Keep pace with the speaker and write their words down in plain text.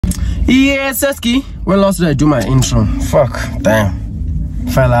Yes, Seski. When else did I do my intro? Fuck, damn.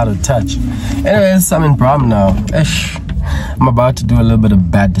 Fell out of touch. Anyways, I'm in Bram now. Ish. I'm about to do a little bit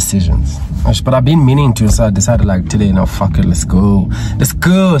of bad decisions. Ish, but I've been meaning to, so I decided like today, no, fuck it, let's go. Let's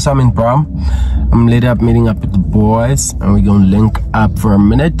go. So I'm in Bram. I'm later up meeting up with the boys, and we're gonna link up for a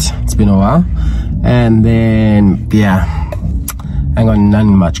minute. It's been a while. And then, yeah, ain't got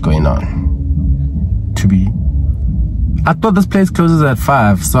nothing much going on. I thought this place closes at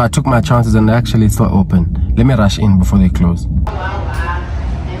 5, so I took my chances and actually it's still open. Let me rush in before they close.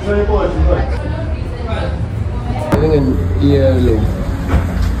 Getting an early.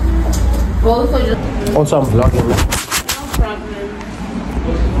 Also, I'm vlogging. No problem.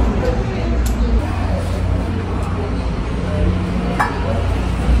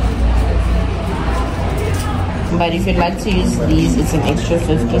 But if you'd like to use these, it's an extra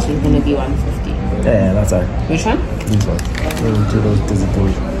 50, so it's going to be 150. Yeah, that's right. Which one? This one. We'll do those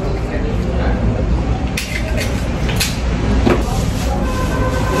disappoint.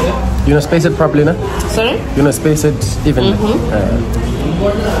 You wanna space it properly, no? Sorry? You wanna space it evenly?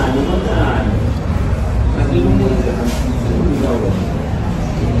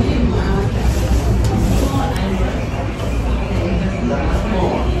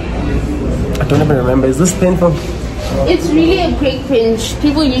 I don't even remember. Is this painful? It's really a quick pinch.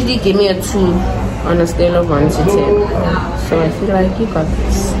 People usually give me a 2 on a scale of 1 to 10. So I feel like you got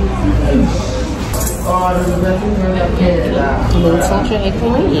this. And then tilt your egg for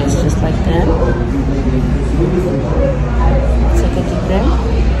me. Yes, just like that. Take a deep breath.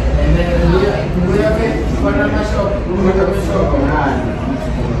 Touch it for me. Yes, just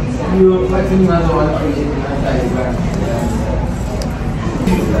like that.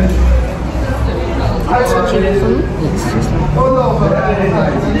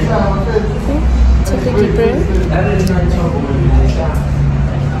 Take a deep breath.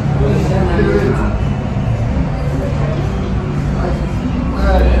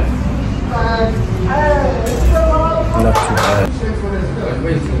 Not too bad.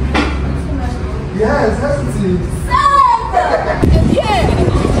 Yes, that's it. Yeah.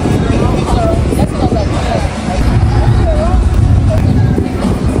 That's not bad.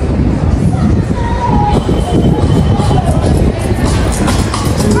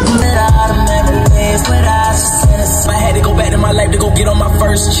 I had to go back to my life to go get on my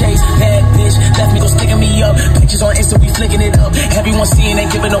first chase. Bad bitch, left me go sticking me up. Pictures on Insta, we flicking it up. Everyone seeing,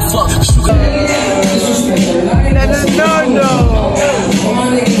 ain't giving no fuck.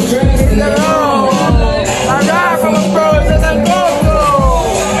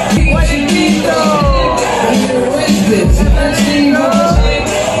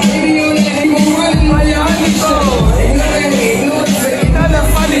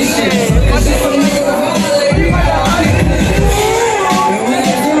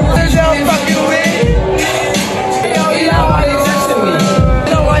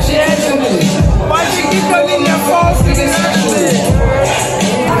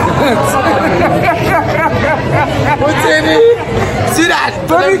 See that?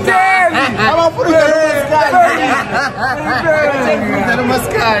 I'm gonna put it in the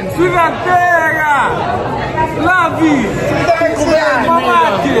Muscat. See that thing? Love you.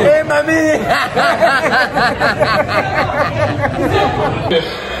 Hey, mommy.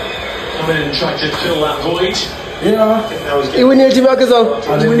 Come in and try to fill that void. Yeah. You need to make us up.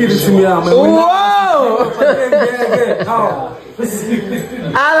 We need to see me out, man. Whoa!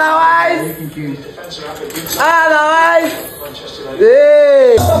 Otherwise.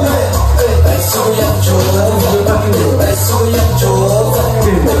 Hey.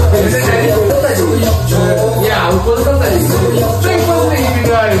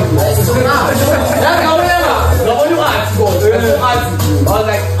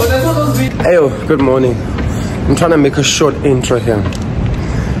 Hey, good morning. I'm trying to make a short intro here.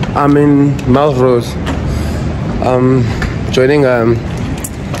 I'm in Melrose. Joining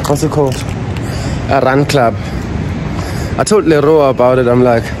what's it called? A run club. I told Leroy about it. I'm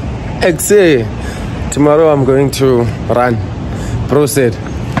like, Exe, tomorrow I'm going to run. Bro said,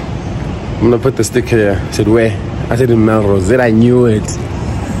 I'm gonna put the stick here. I said, where? I said in Melrose. Then I knew it.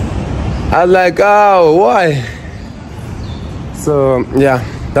 I was like, oh, why? So yeah,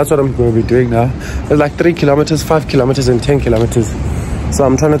 that's what I'm going to be doing now. There's like 3 kilometers, 5 kilometers, and 10 kilometers. So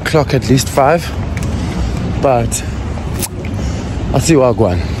I'm trying to clock at least 5. But I'll see what I go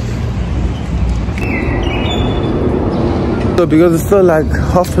on. So because it's still like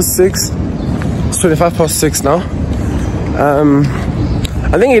 6:30, it's 6:25 now.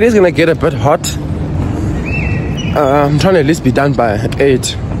 I think it is gonna get a bit hot. I'm trying to at least be done by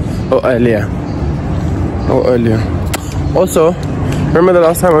 8 or earlier. Also, Remember the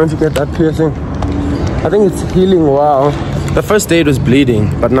last time I went to get that piercing? I think it's healing well. The first day it was bleeding,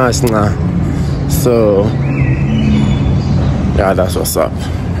 but now it's not. So, yeah, that's what's up.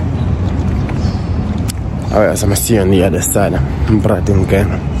 Alright, so I'm gonna see you on the other side. I'm bragging again.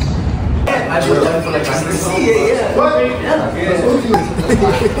 I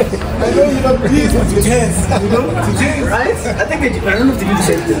know you got pleased with your hands, you know, today, right? I think I don't know if they do the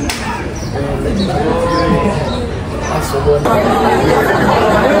same thing. But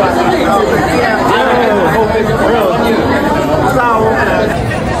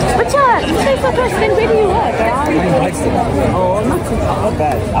yeah, you say so first, then where do you work? Oh, not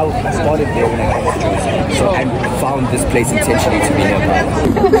bad. I started there when I got my choice. So I found this place intentionally to be nearby.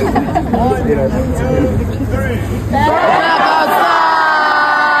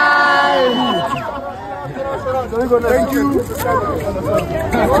 Thank you.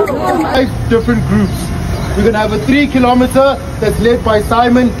 5 different groups. We're going to have a 3 kilometer that's led by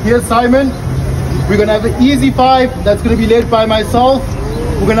Simon. Here's Simon. We're going to have an easy 5 that's going to be led by myself.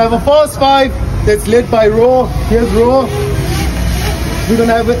 We're going to have a fast 5 that's led by Raw. Here's Raw. We're going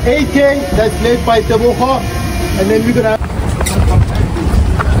to have an 8K that's led by Teboho. And then we're going to have...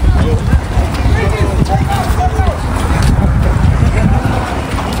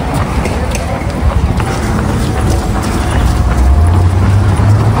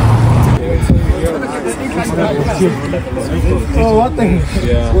 Oh, what the?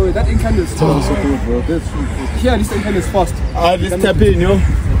 Yeah. Bro, that incline is so good, bro. Yeah, this incline is fast. Let's tap in, yo.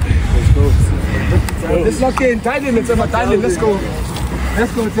 Let's go. Let's lock in. Dial in, let's go. Let's go.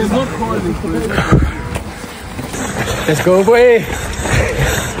 Let's go. It's not calling. Let's go, boy.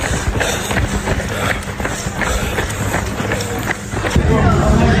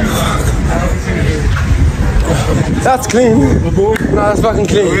 That's clean. No, that's fucking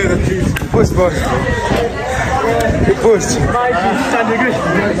clean. Push, boy. Push.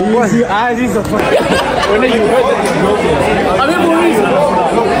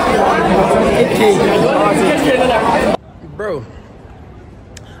 Bro,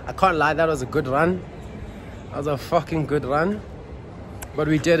 I can't lie, that was a good run. That was a fucking good run. But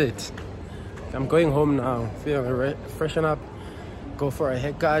we did it. I'm going home now. Feeling freshen up, go for a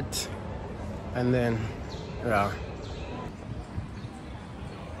haircut, and then, yeah.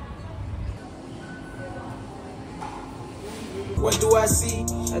 What do I see?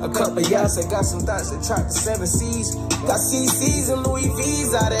 A couple of yachts, I got some thoughts that track the 7 seas. Got CCs and Louis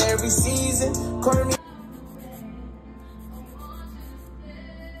V's out of every season. Corner me.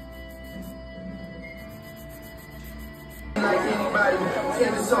 Like anybody,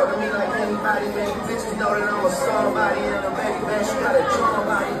 can't talk to me like anybody, man. Bitches know that I'm a somebody and a baby, man. She got a drum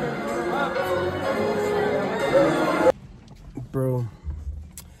body. Bro,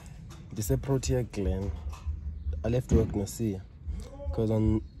 this is Protea Glen. I left work in a sea. Because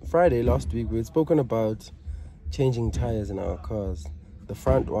on Friday last week we had spoken about changing tires in our cars. The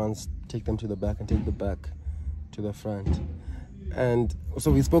front ones, take them to the back, and take the back to the front. And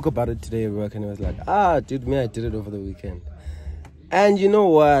so we spoke about it today at work, and it was like, dude, I did it over the weekend. And you know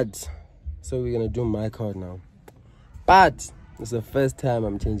what? So we're gonna do my car now. But it's the first time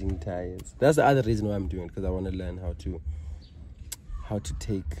I'm changing tires. That's the other reason why I'm doing it, because I want to learn how to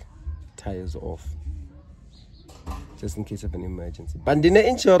take tires off. Just in case of an emergency. But the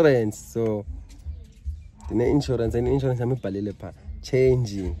insurance, so the insurance I'm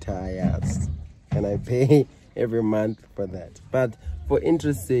changing tires, and I pay every month for that. But for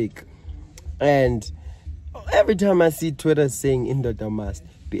interest sake, and every time I see Twitter saying Indoda must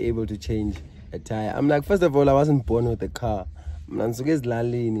be able to change a tire, I'm like, first of all, I wasn't born with a car.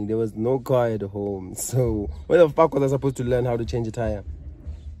 There was no car at home, so where the fuck was I supposed to learn how to change a tire?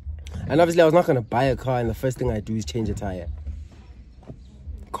 And obviously I was not going to buy a car and the first thing I do is change a tire.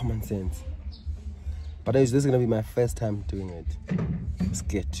 Common sense. But this is going to be my first time doing it. Let's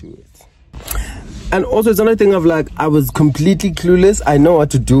get to it. And also it's another thing of like, I was completely clueless. I know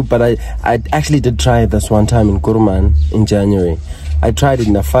what to do, but I actually did try this one time in Kuruman in January. I tried it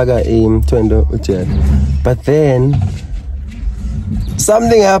in Nafaga aim, but then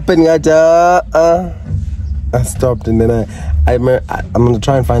something happened. I stopped, and then I'm gonna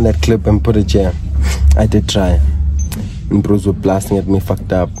try and find that clip and put it here. I did try, and bros were blasting at me,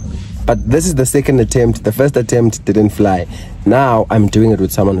 fucked up. But this is the second attempt. The first attempt didn't fly. Now I'm doing it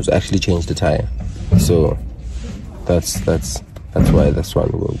with someone who's actually changed the tire. So that's why this one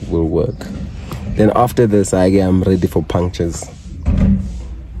will work. Then after this, I am ready for punctures.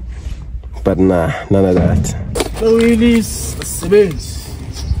 But nah, none of that. So it is space.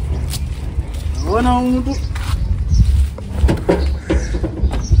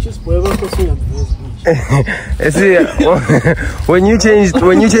 Just wherever possible. See, when you change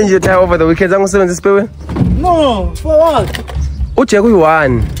your tire over the weekends, I'm going to spell. No, for what? Uche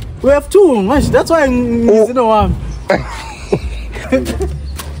one. We have two, that's why I'm using the one.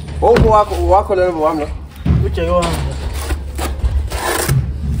 Walk on the one. Uche one.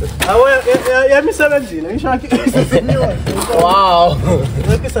 I'm 17. Wow.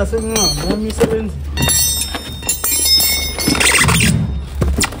 I'm 17.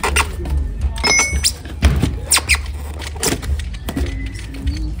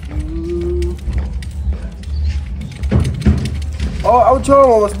 Oh, how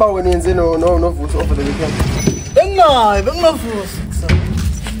long was about when you no food over the weekend? No food.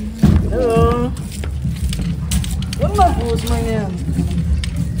 Hello. No food, my man.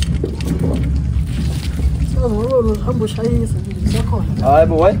 But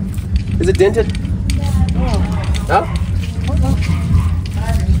what? Is it dented? Huh?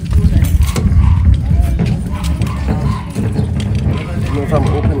 No, if I'm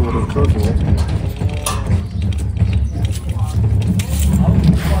opening it or closing it.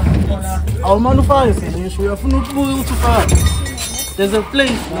 Our manufacturing is we have not moved too far. There's a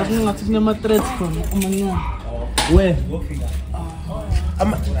place that we have to name threats from. Where?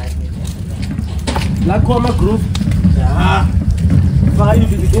 Lacoma group. Yeah. Why you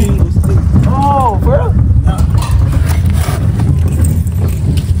the king? Oh, for real?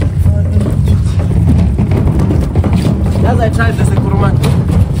 As I tried this,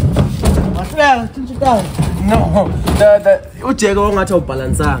 no, the Uche go on to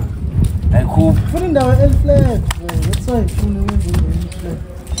balance. I hope. Put in the L flag. That's why it's in the flag.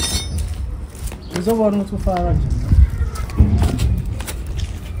 There's a one not too far.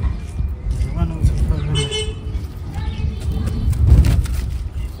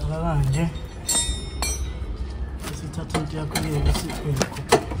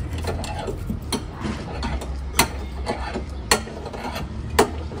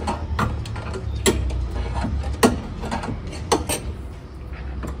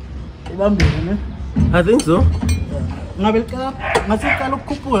 I think so.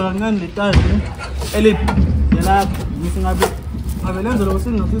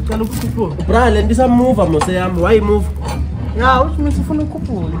 Brian, this a move. I'm say why move? Yeah, which means if you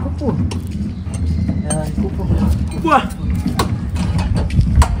kupu. Yeah, kupu. What?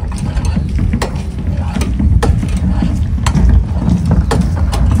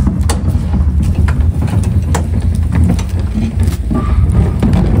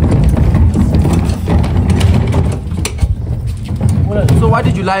 So why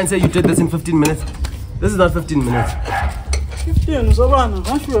did you lie and say you did this in 15 minutes? This is not 15 minutes. 15, so I'm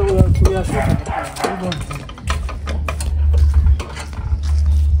sure we are shooting.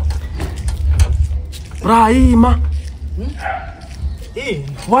 Brahima. Hey.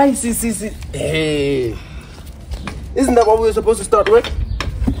 Why see? Hey. Isn't that what we were supposed to start with?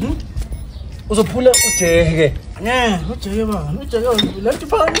 Also pull up Uche. Yeah, Uche man. Let's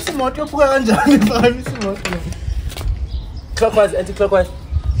find this motor for Anjali. Clockwise, anti-clockwise.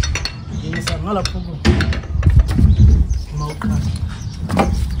 Yes, I'm all up.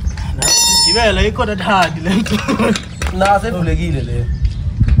 Give me a like that hard. Nah, say pull again.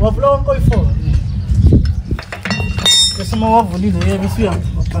 What flow going for? Kasi mawavuli na yeye bisi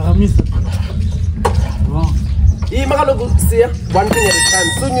paramisa. Wow. Hii makaloku siya one thing at a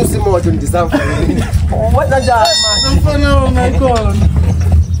time. Soon you see more than deserve. What na ja? Namfana unaikona.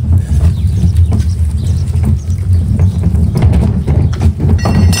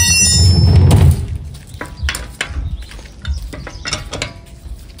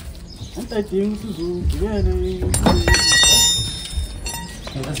 Anta tingu suzu kiyane.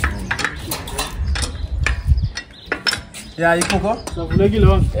 Yeah, you cook. Ça voulait qu'il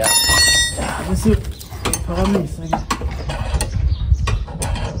on. Yeah. Monsieur, paramisa.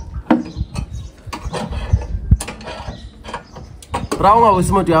 Raunga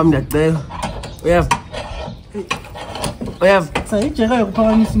usimo tu amnyak there. We have. Ça y est, tu as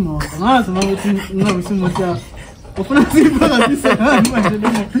paramisa mo. Ah, ça m'a dit non, mais c'est moi ça. Au fond, c'est paramisa. Moi je le.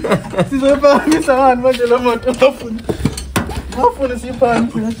 Si je paramisa, moi je le monte au fond. Au fond, c'est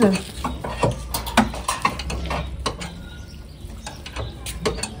paramisa.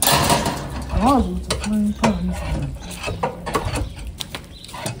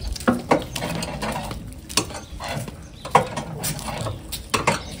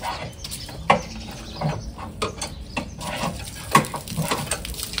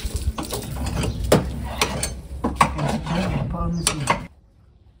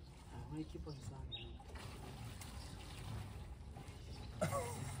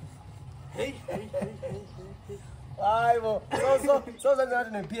 Hayi bo. So senza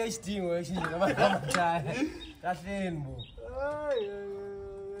ne PhD ngokusho nje ngamakhaya. Kahleni bo.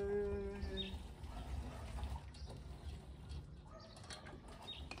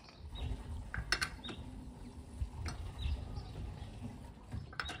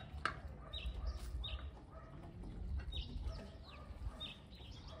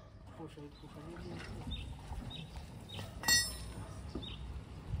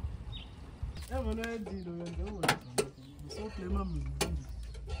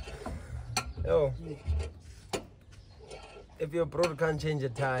 Yo, if your bro can't change a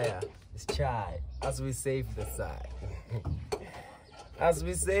tire, it's chai. As we save the side. As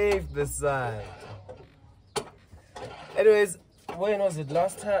we save the side. Anyways, when was it?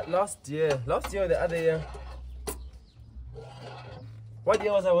 Last year? Last year or the other year? What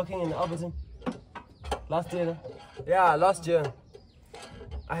year was I working in Alberton? Last year? Yeah, last year.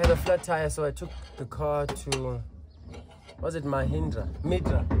 I had a flat tire, so I took the car to, was it Mahindra?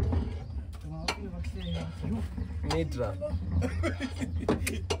 Midra.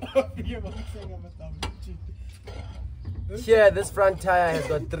 Here, this front tire has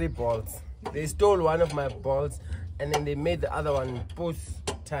got 3 bolts. They stole one of my bolts and then they made the other one both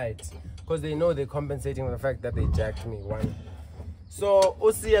tight because they know they're compensating for the fact that they jacked me one. So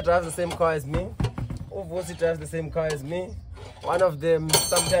Usia drives the same car as me. Uvusi drives the same car as me. One of them,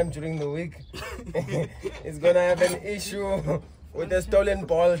 sometime during the week, is gonna have an issue with a stolen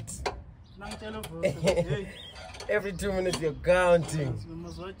bolt. Every 2 minutes you're counting. We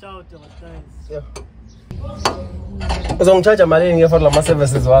must watch out our tires. Yeah.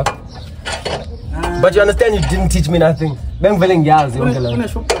 Services work. But you understand you didn't teach me nothing.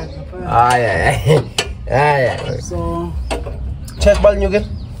 So check ball again.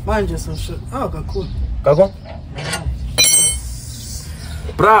 manje so sure. Oh, cool. Kako?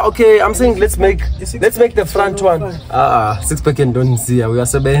 Bra, okay, I'm saying let's make the front one. 6-pack and don't see. We are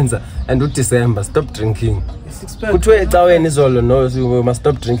sebenza and do December. Stop drinking. We must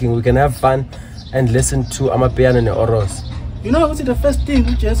stop drinking. We can have fun and listen to Amapiano and Oros. You know what's the first thing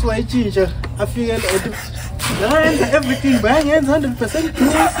which is why I change? I feel everything by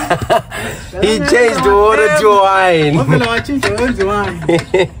 100%. He changed the water to wine.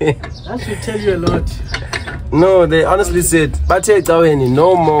 That should tell you a lot. No, they honestly said,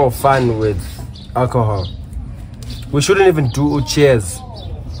 no more fun with alcohol. We shouldn't even do cheers.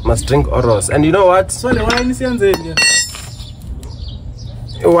 Must drink Oros. And you know what? So the wine is in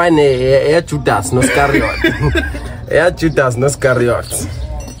wine, Judas, no Scariot. Judas, no Scariot.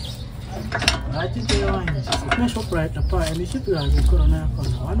 I think the wine is a shop right apart and the ship is a corona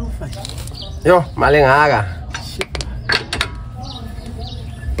 105. Yo, Malengaga.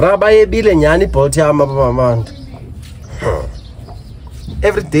 Rabaye Bilenyani Poltiama Mama.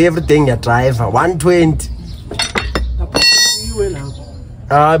 Every day, everything you drive 120. You will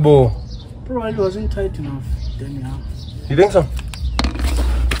have. Bo. Probably wasn't tight enough. Then yeah. You think so?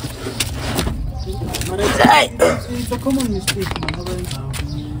 But it's a common mistake.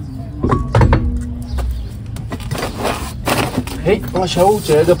 Hey, I'll show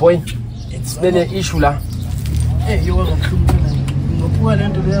you the boy. It's been an issue. Hey, you are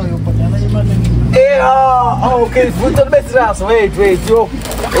hey, okay, put the best ass. Wait, yo.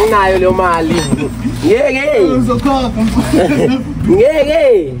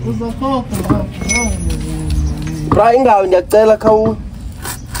 Yeah. Brian down the teleco.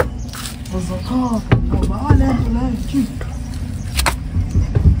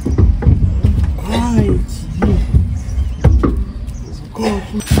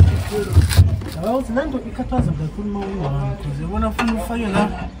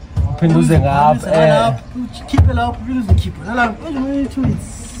 Penduzing up, keep it up, keep it up.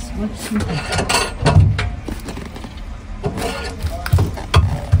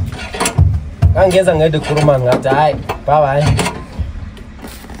 I guess I'm going to Kuruman. Bye bye.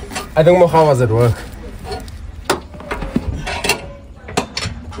 I don't know how was it work.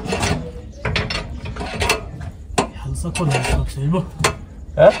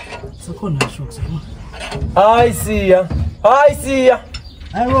 Huh? I see ya.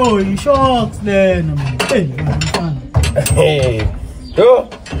 Oh, you shocks then. Hey, go.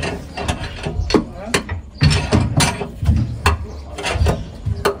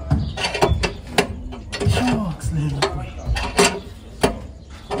 Shocks then.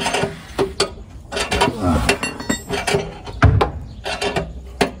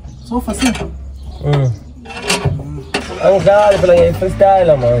 So fast. Ang gala pala yung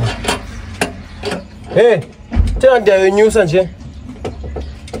freestyle man. Hey, turn the news and shit.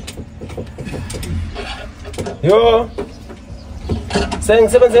 Yo, sayang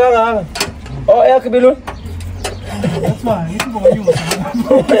nga. Oh, air kabilun. That's why. You can go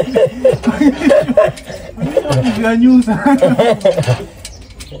news.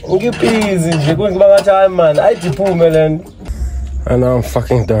 Get busy. You're going to my time, man. I did poor melon. And now I'm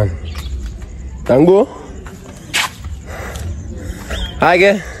fucking done. Tango?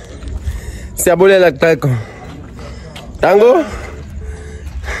 Hage? Siabule like Taiko. Tango?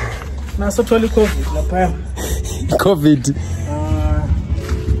 Naso totally COVID. COVID.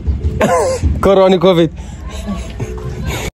 Corona COVID.